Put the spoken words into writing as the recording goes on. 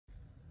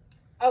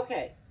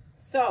Okay,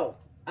 so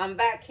I'm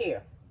back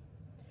here.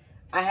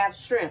 I have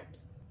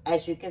shrimps,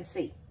 as you can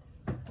see.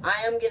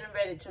 I am getting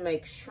ready to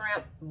make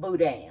shrimp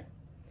boudin.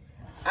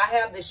 I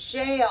have the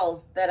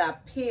shells that I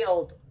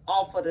peeled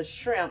off of the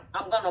shrimp.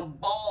 I'm gonna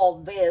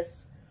boil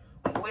this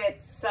with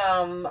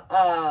some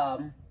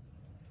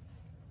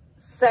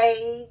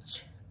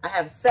sage. I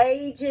have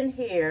sage in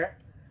here.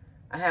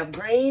 I have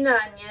green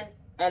onion,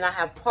 and I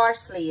have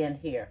parsley in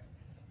here.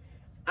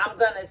 I'm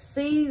gonna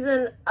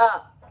season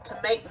up to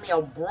make me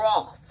a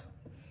broth.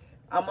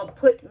 I'm gonna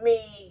put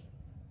me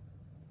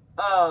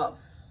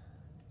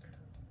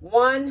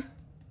 1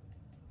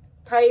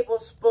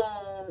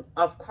 tablespoon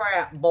of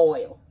crab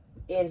boil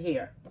in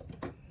here.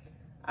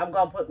 I'm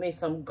gonna put me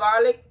some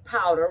garlic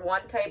powder,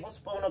 1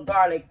 tablespoon of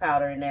garlic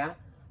powder in there.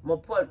 I'm gonna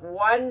put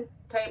 1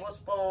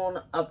 tablespoon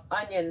of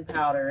onion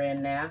powder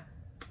in there.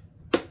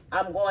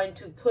 I'm going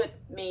to put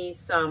me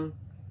some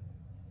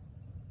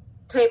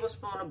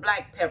tablespoon of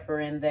black pepper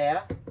in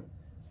there.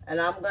 And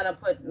I'm gonna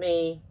put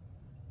me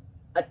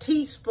a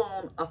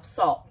teaspoon of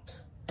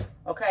salt.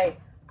 Okay,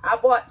 I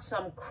bought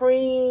some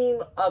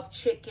cream of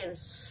chicken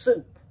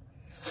soup.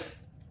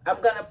 I'm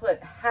gonna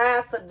put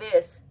half of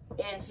this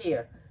in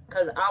here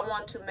because I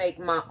want to make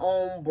my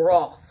own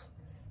broth,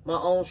 my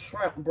own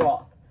shrimp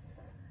broth.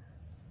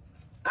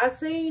 I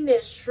seen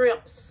this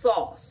shrimp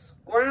sauce,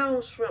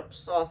 ground shrimp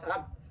sauce.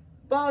 I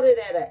bought it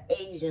at an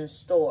Asian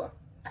store.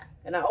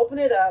 And I opened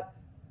it up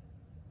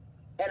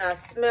and I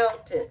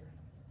smelt it.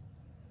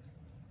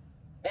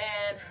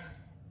 And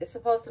it's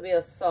supposed to be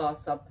a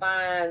sauce, a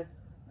fine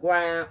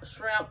ground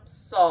shrimp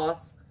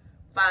sauce,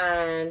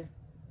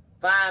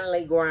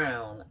 finely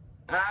ground.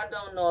 I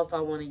don't know if I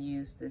want to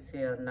use this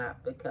here or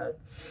not because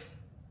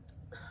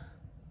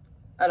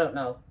I don't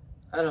know.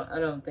 I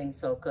don't think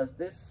so because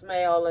this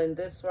smell and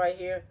this right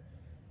here,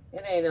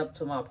 it ain't up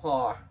to my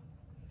par.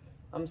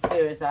 I'm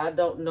serious. I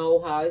don't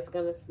know how it's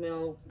gonna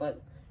smell, but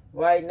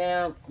right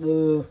now,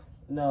 no,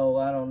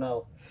 I don't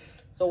know.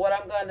 So what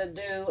I'm gonna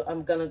do,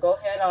 I'm gonna go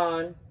ahead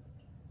on.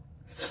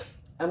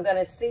 I'm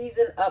gonna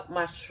season up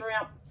my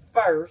shrimp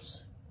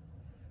first.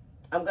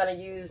 I'm gonna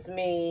use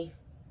me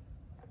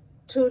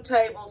 2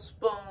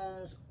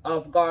 tablespoons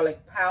of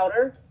garlic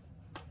powder.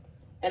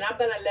 And I'm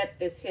gonna let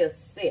this here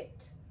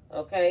sit,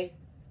 okay?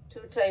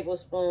 2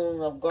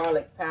 tablespoons of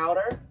garlic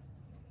powder.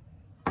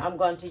 I'm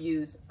going to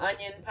use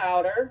onion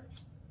powder.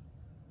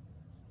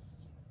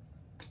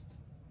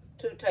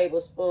 2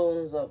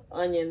 tablespoons of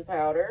onion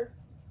powder.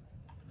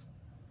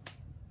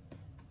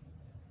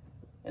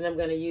 And I'm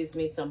going to use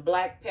me some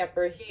black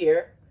pepper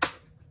here.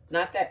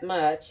 Not that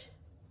much.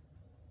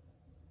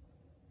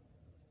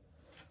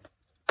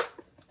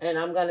 And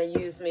I'm going to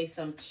use me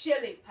some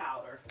chili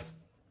powder.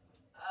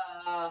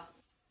 I'm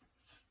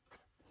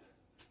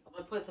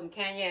going to put some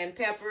cayenne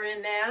pepper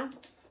in there.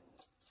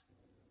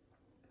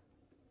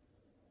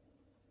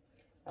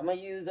 I'm going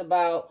to use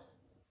about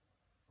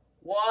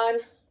 1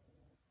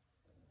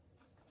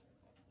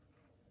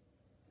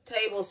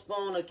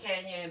 tablespoon of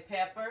cayenne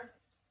pepper.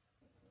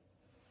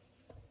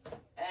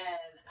 And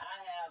I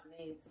have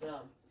me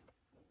some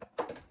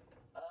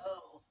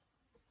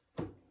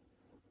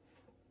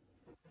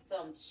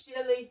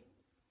chili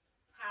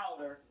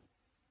powder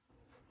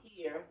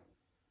here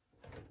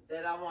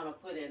that I want to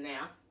put in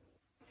now.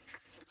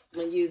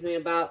 I'm going to use me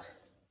about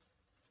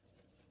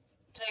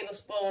a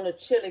tablespoon of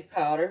chili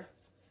powder.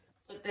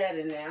 Put that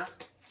in there.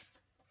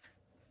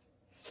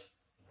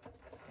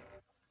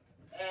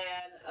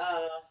 And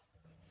I'm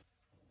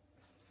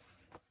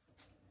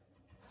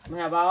going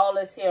to have all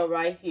this here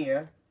right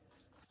here.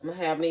 I'm going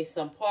to have me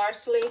some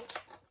parsley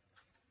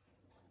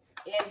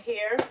in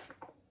here.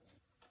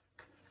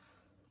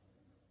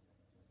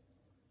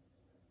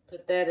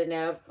 Put that in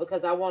there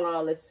because I want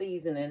all the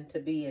seasoning to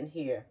be in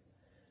here.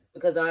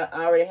 Because I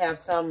already have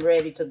some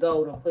ready to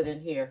go to put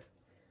in here.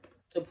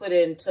 To put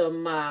into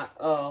my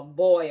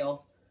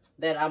boil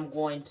that I'm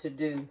going to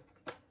do.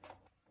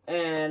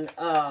 And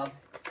I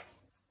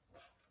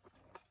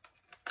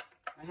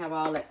have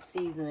all that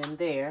seasoning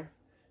there.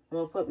 I'm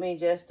going to put me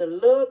just a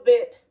little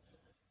bit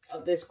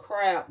of this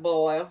crab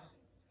boil.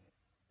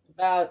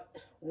 About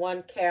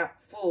 1 cap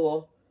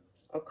full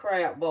of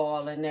crab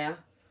boil in there.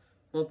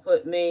 I'm going to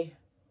put me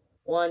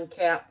 1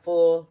 cap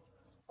full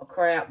of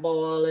crab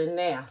boil in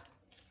there.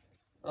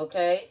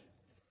 Okay?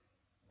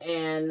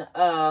 And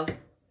I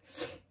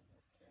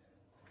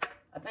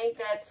think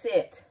that's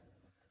it.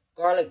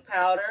 Garlic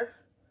powder.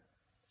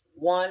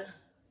 1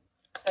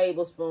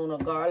 tablespoon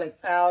of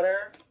garlic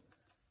powder.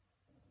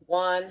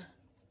 1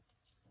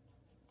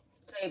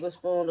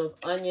 tablespoon of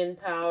onion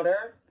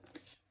powder.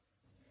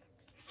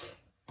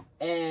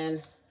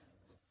 And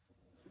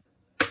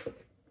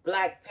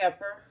black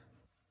pepper.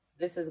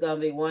 This is going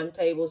to be 1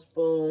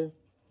 tablespoon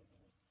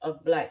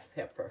of black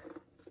pepper.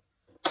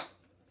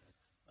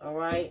 All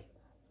right.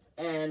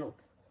 And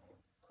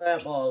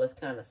crab oil is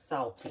kind of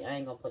salty. I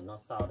ain't going to put no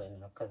salt in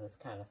there because it's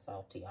kind of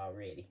salty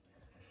already.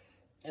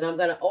 And I'm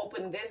going to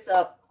open this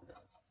up,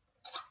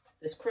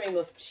 this cream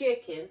of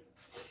chicken.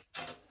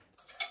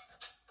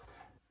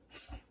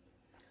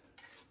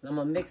 I'm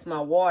going to mix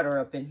my water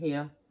up in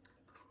here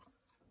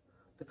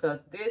because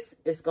this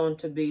is going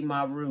to be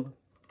my roux.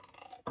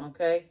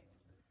 Okay?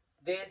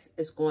 This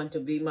is going to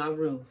be my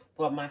roux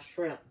for my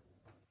shrimp.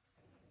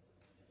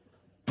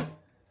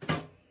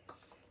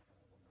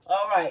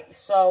 All right,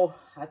 so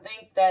I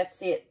think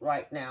that's it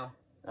right now.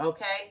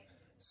 Okay?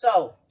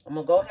 So, I'm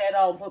going to go ahead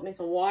and put me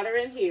some water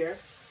in here.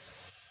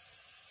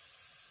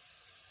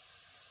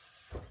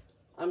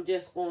 I'm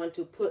just going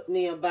to put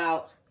me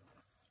about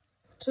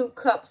 2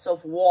 cups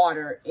of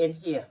water in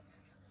here.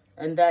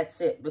 And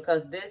that's it,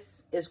 because this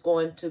is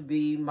going to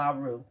be my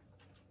roux.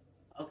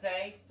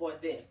 Okay, for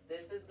this.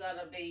 This is going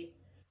to be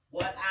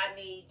what I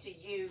need to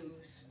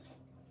use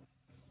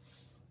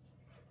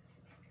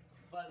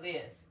for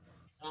this.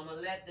 So I'm going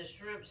to let the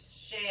shrimp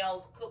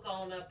shells cook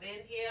on up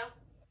in here.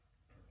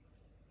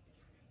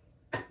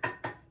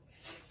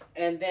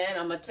 And then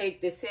I'm going to take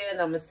this here and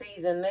I'm going to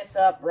season this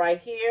up right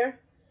here,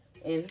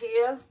 in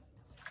here.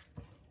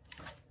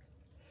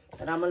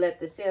 And I'm going to let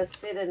this here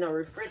sit in the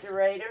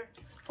refrigerator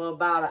for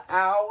about an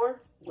hour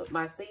with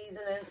my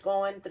seasonings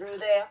going through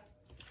there.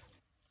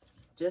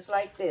 Just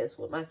like this,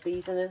 with my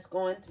seasonings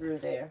going through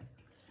there.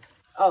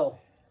 Oh,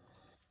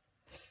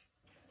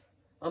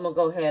 I'm going to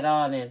go ahead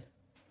on and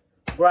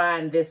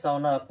grind this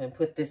on up and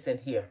put this in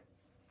here.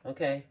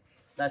 Okay?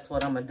 That's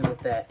what I'm going to do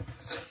with that.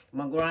 I'm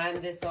going to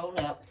grind this on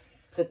up,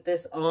 put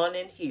this on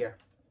in here.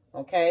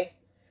 Okay?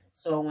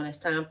 So when it's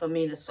time for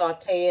me to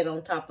saute it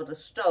on top of the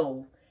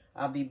stove,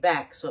 I'll be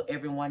back so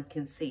everyone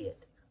can see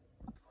it.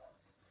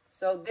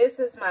 So this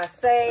is my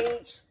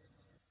sage.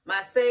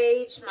 My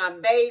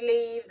bay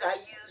leaves. I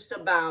used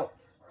about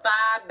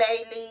 5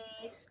 bay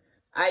leaves.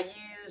 I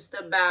used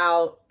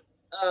about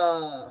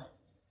 4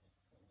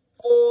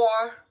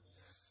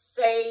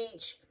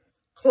 sage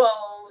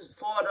cloves,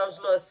 4 of those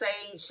little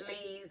sage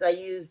leaves. I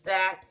used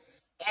that.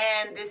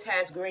 And this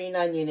has green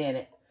onion in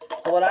it.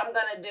 So what I'm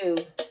going to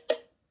do,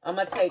 I'm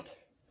going to take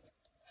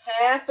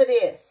half of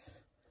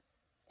this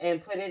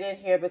and put it in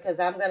here because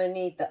I'm going to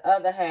need the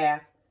other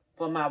half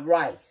for my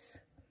rice.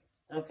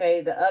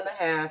 Okay, the other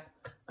half,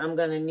 I'm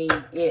going to need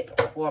it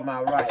for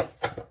my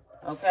rice.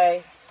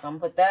 Okay, I'm going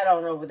to put that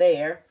on over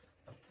there.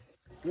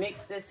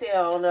 Mix this here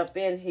on up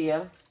in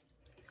here.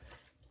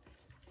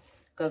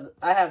 Because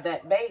I have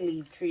that bay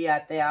leaf tree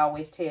out there I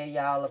always tell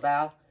y'all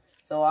about.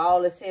 So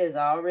all this here is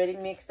already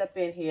mixed up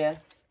in here.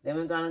 Then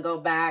we're going to go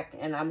back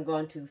and I'm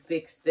going to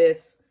fix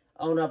this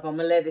on up. I'm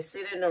going to let it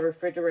sit in the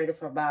refrigerator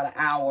for about an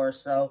hour or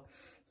so.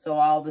 So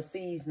all the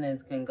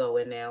seasonings can go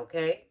in there,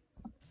 okay?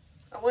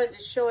 I wanted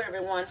to show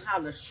everyone how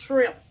the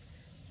shrimp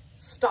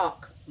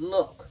stock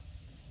look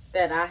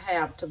that I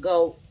have to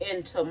go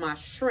into my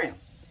shrimp.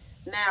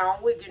 Now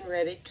we're getting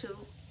ready to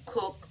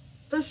cook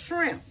the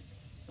shrimp.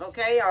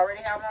 Okay, I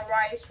already have my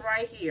rice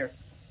right here.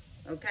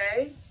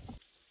 Okay?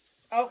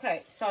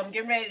 Okay, so I'm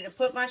getting ready to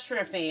put my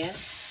shrimp in.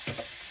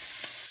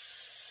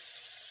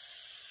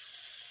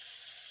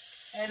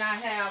 And I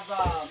have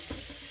about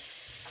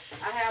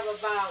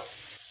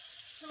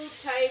 2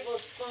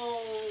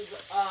 tablespoons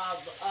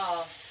of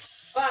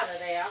butter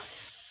there.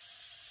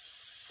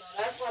 So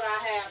that's what I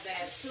have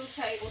there, 2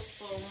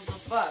 tablespoons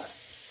of butter.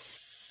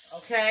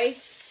 Okay?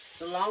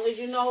 So long as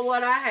you know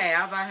what I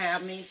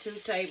have me 2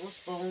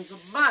 tablespoons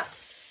of butter.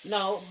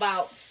 No,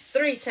 about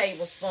 3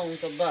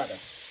 tablespoons of butter.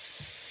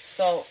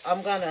 So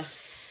I'm going to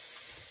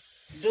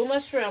do my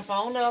shrimp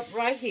on up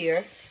right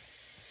here.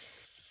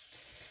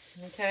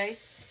 Okay?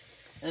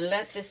 And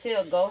let this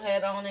here go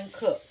ahead on and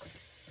cook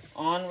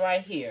on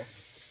right here.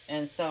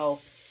 And so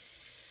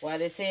while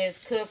this here is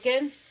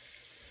cooking,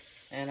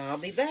 and I'll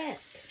be back.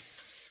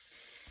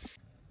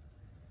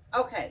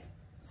 Okay,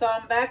 so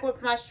I'm back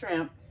with my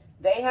shrimp.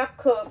 They have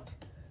cooked.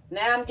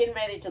 Now I'm getting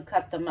ready to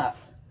cut them up.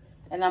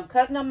 And I'm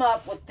cutting them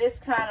up with this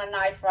kind of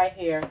knife right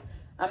here.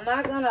 I'm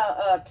not going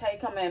to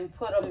take them and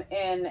put them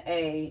in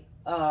a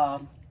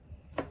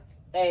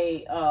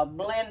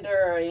blender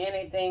or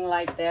anything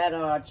like that,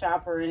 or a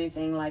chopper or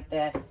anything like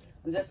that.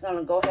 I'm just going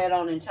to go ahead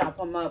on and chop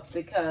them up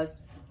because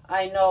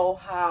I know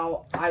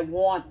how I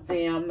want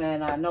them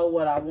and I know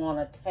what I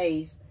want to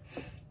taste.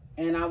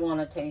 And I want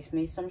to taste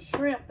me some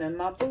shrimp in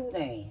my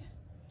boudin.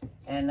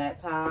 And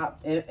that's how,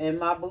 in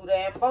my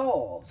boudin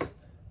balls.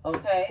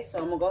 Okay, so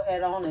I'm going to go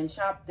ahead on and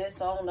chop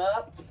this on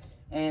up.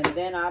 And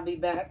then I'll be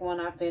back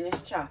when I finish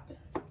chopping.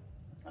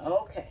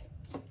 Okay.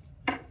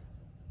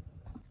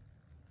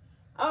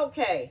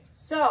 Okay,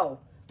 so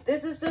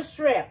this is the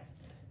shrimp.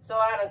 So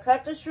I done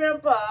cut the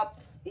shrimp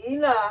up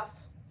enough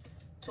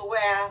to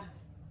where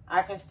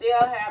I can still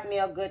have me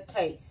a good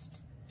taste.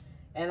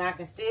 And I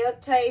can still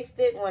taste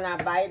it when I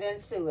bite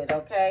into it,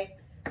 okay?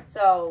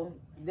 So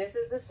this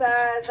is the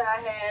size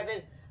I have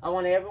it. I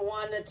want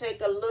everyone to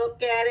take a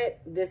look at it.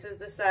 This is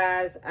the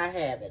size I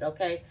have it,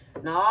 okay?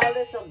 Now all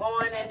this are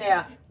going in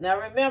there. Now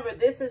remember,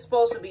 this is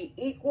supposed to be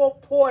equal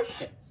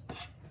portions.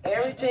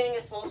 Everything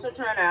is supposed to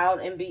turn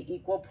out and be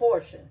equal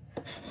portion.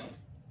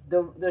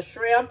 The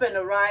shrimp and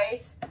the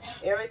rice,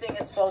 everything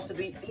is supposed to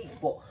be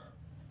equal,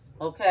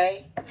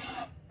 okay?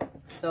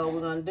 So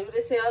we're going to do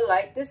this here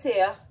like this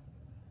here.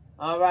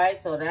 All right,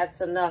 so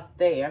that's enough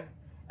there.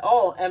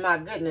 Oh, and my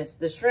goodness,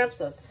 the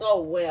shrimps are so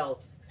well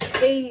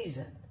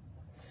seasoned.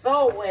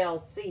 So well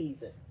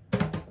seasoned.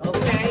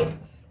 Okay?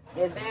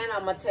 And then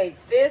I'm going to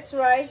take this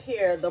right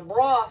here, the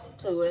broth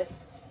to it.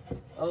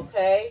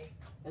 Okay?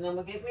 And I'm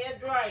going to get me a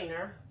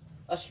drainer.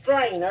 A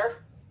strainer.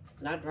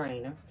 Not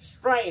drainer.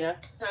 Strainer.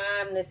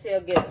 Time this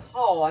here gets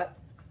hard,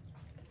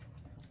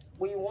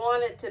 we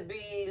want it to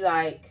be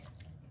like,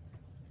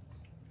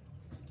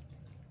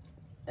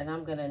 and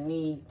I'm going to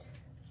need,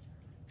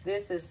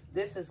 this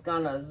is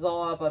going to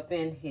absorb up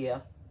in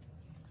here.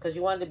 Because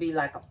you want it to be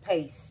like a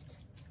paste.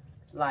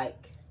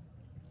 Like.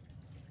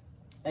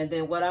 And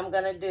then what I'm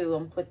going to do, I'm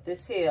going to put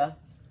this here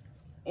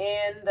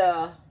in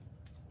the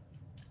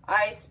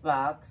ice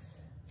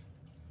box.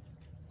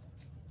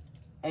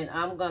 And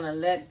I'm going to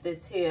let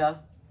this here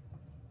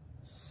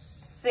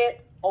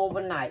sit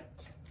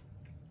overnight.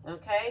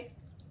 Okay?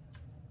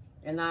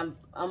 And I'm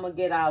going to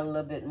get out a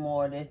little bit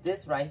more.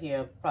 This right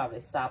here probably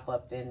sop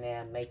up in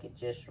there and make it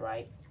just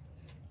right.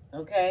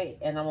 Okay?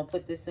 And I'm going to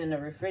put this in the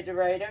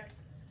refrigerator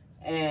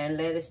and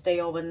let it stay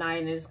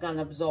overnight. And it's going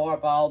to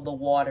absorb all the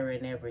water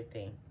and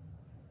everything.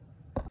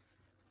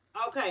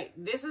 Okay,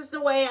 this is the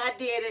way I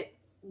did it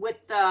with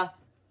the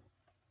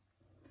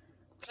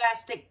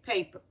plastic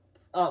paper,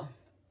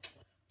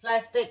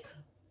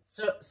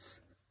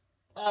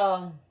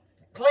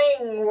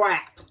 clinging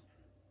wrap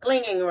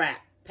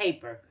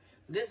paper.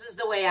 This is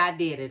the way I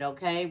did it,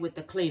 okay, with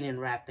the cleaning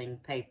wrapping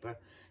paper.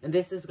 And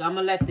this is, I'm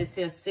gonna let this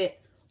here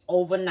sit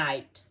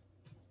overnight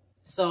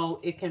so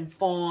it can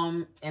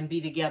form and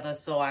be together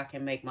so I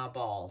can make my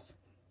balls.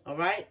 All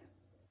right?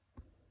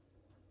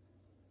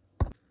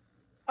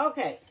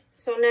 Okay.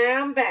 So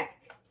now I'm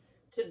back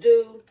to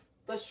do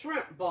the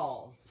shrimp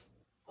balls,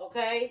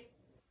 okay?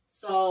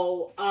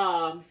 So,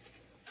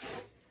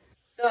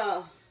 the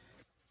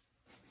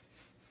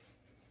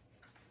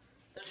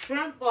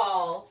shrimp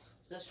balls,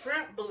 the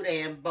shrimp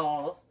boudin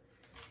balls,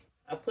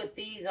 I put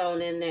these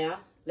on in there.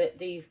 Let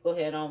these go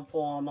ahead and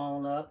form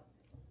on up.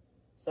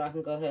 So I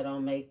can go ahead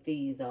and make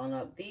these on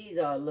up. These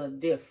are a little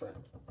different,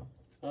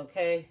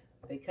 okay?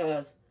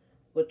 Because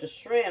with the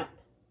shrimp,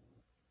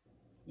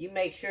 you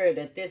make sure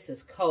that this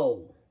is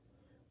cold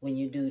when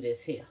you do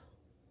this here.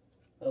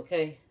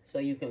 Okay? So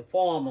you can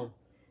form them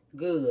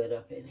good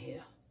up in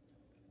here.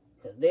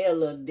 Because they're a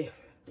little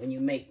different when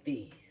you make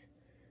these.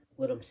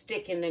 With them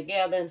sticking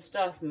together and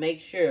stuff, make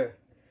sure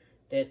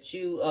that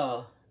you,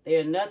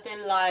 they're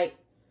nothing like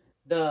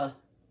the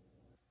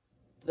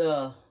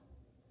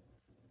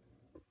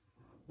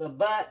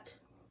butt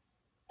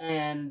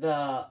and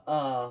the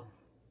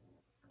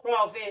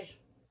crawfish.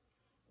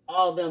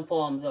 All of them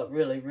forms up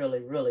really, really,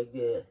 really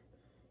good.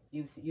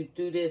 You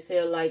do this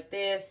here like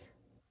this.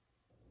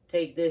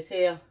 Take this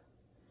here.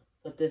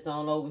 Put this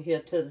on over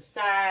here to the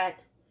side.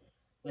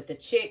 With the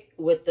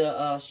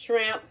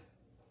shrimp.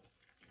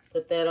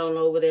 Put that on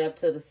over there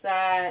to the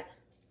side.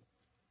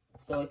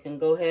 So it can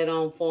go ahead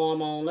on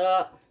form on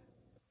up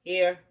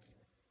here.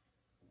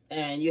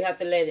 And you have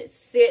to let it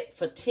sit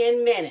for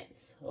 10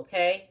 minutes.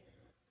 Okay?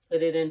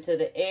 Put it into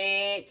the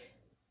egg.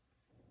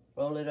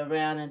 Roll it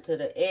around into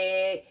the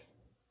egg.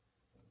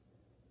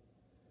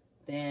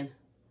 Then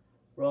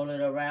roll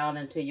it around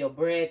into your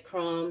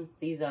breadcrumbs.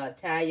 These are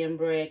Italian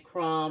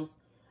breadcrumbs.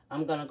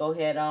 I'm going to go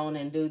ahead on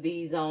and do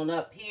these on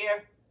up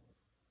here.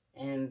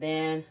 And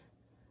then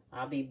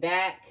I'll be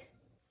back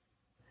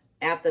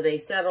after they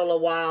settle a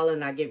while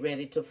and I get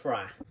ready to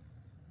fry.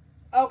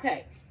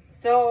 Okay,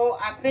 so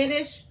I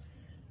finished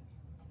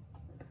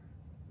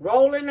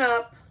rolling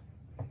up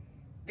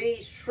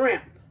these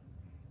shrimp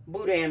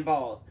boudin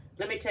balls.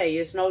 Let me tell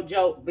you, it's no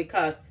joke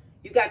because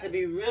you got to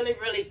be really,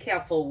 really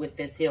careful with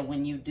this here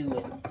when you do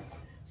it.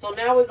 So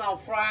now we're going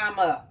to fry them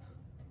up.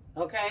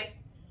 Okay?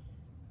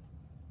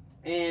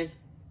 And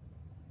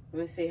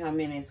let me see how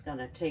many it's going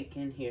to take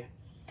in here.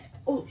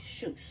 Oh,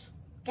 shoots.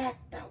 God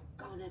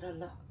doggone it a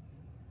lot.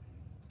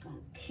 I'm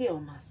going to kill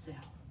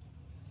myself.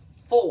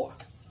 4.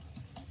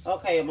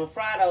 Okay, I'm going to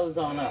fry those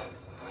on up.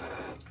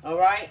 All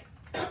right?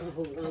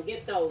 We're going to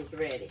get those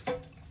ready.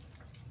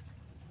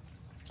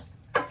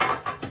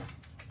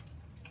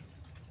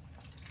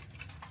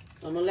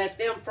 I'm going to let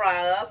them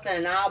fry up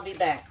and I'll be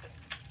back.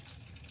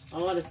 I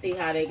want to see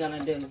how they're going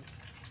to do.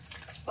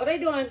 Oh, they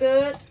doing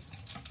good.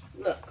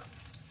 Look.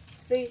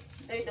 See?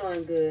 They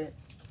doing good.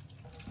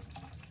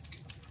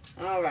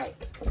 All right.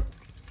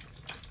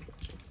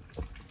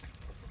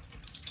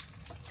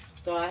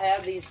 So I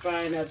have these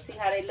frying up. See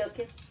how they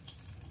looking?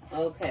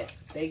 Okay.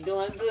 They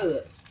doing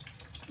good.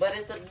 But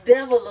it's a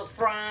devil to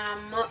fry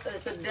them up.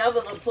 It's a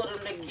devil to put them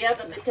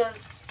together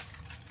because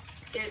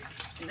it's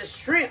the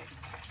shrimp.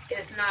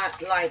 It's not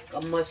like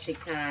a mushy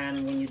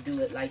kind when you do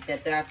it like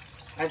that.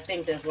 I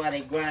think that's why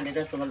they grind it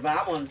up so much. But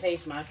I want to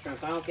taste my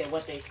shrimp. I don't care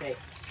what they say.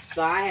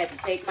 So I had to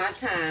take my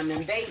time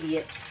and baby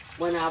it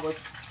when I was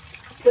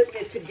putting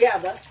it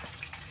together.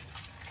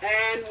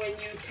 And when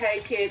you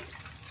take it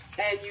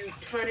and you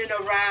turn it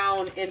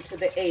around into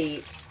the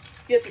egg,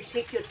 you have to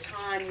take your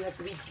time. You have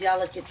to be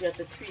delicate. You have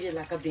to treat it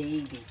like a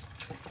baby.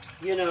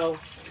 You know,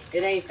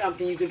 it ain't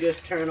something you can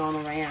just turn on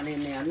around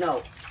in there.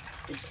 No,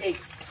 it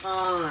takes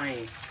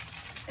time.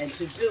 And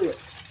to do it.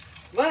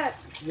 But,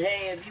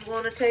 hey, if you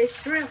want to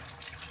taste shrimp,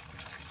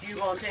 you're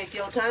going to take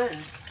your time.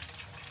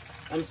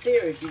 I'm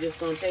serious. You're just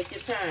going to take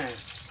your time.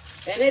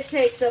 And it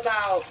takes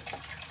about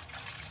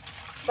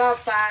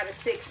 5 to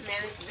 6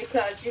 minutes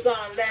because you're going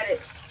to let it,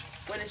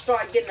 when it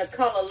starts getting a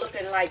color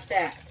looking like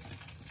that,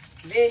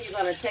 then you're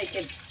going to take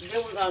it,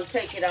 then we're going to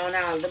take it on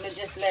out. Let me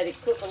just let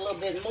it cook a little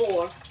bit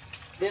more.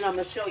 Then I'm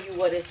going to show you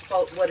what it's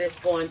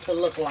going to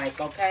look like,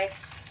 okay?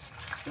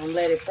 I'm going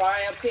to let it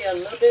fry up here a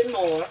little bit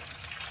more.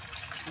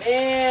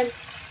 Then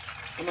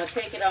I'm going to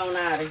take it on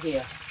out of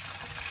here.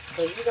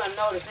 So you're going to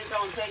notice it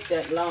don't take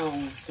that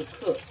long to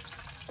cook.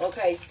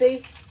 Okay,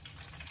 see?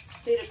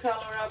 See the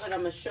color of it?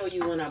 I'm going to show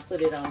you when I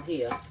put it on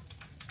here.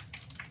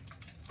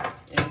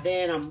 And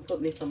then I'm going to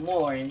put me some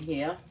more in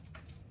here.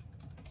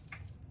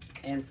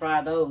 And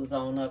fry those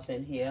on up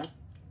in here.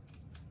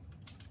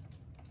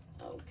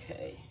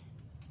 Okay.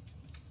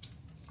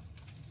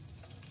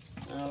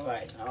 All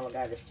right. All I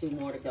got is 2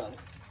 more to go.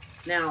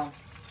 Now,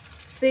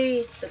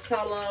 see the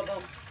color of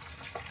them?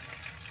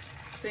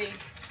 See?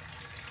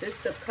 This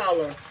is the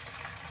color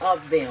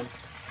of them.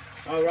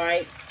 All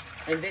right?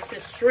 And this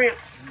is shrimp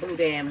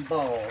Boudin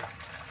balls.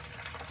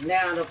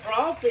 Now, the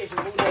crawfish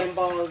Boudin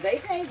balls, they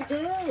taste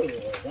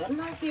good. I'm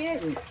not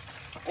kidding.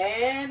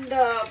 And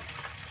the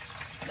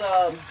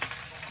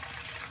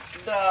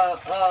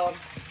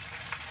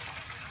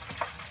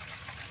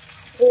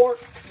pork,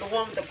 the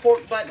one with the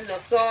pork butt and the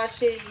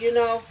sausage, you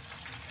know,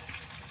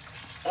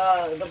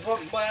 the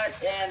pork butt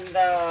and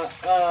the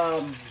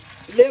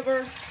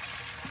liver,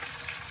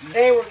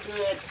 they were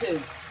good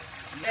too.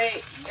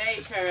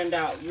 They turned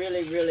out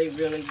really, really,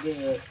 really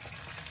good.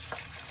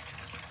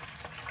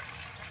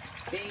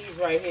 These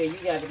right here, you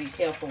got to be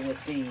careful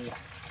with these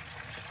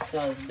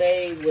because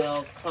they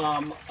will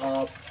come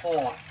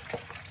apart.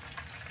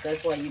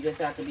 That's why you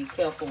just have to be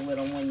careful with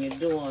them when you're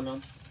doing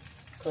them,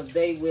 because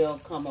they will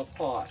come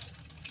apart.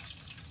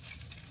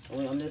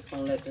 I'm just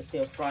going to let this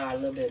here fry a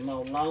little bit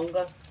more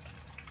longer,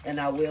 and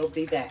I will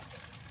be back.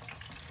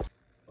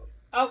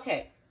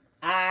 Okay,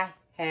 I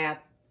have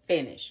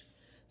finished.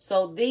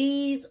 So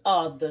these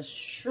are the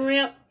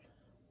shrimp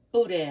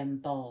Boudin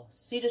balls.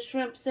 See the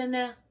shrimps in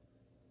there?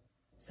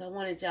 So I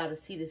wanted y'all to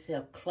see this here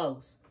up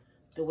close,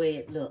 the way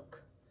it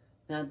look.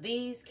 Now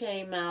these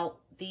came out,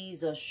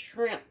 these are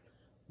shrimp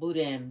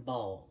Boudin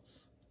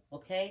balls,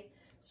 okay?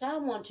 So I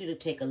want you to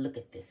take a look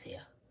at this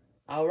here,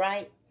 all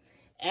right?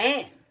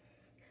 And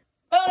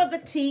bon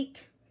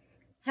appetit,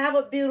 have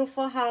a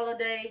beautiful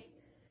holiday,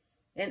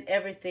 and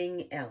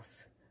everything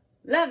else.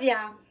 Love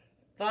y'all.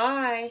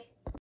 Bye.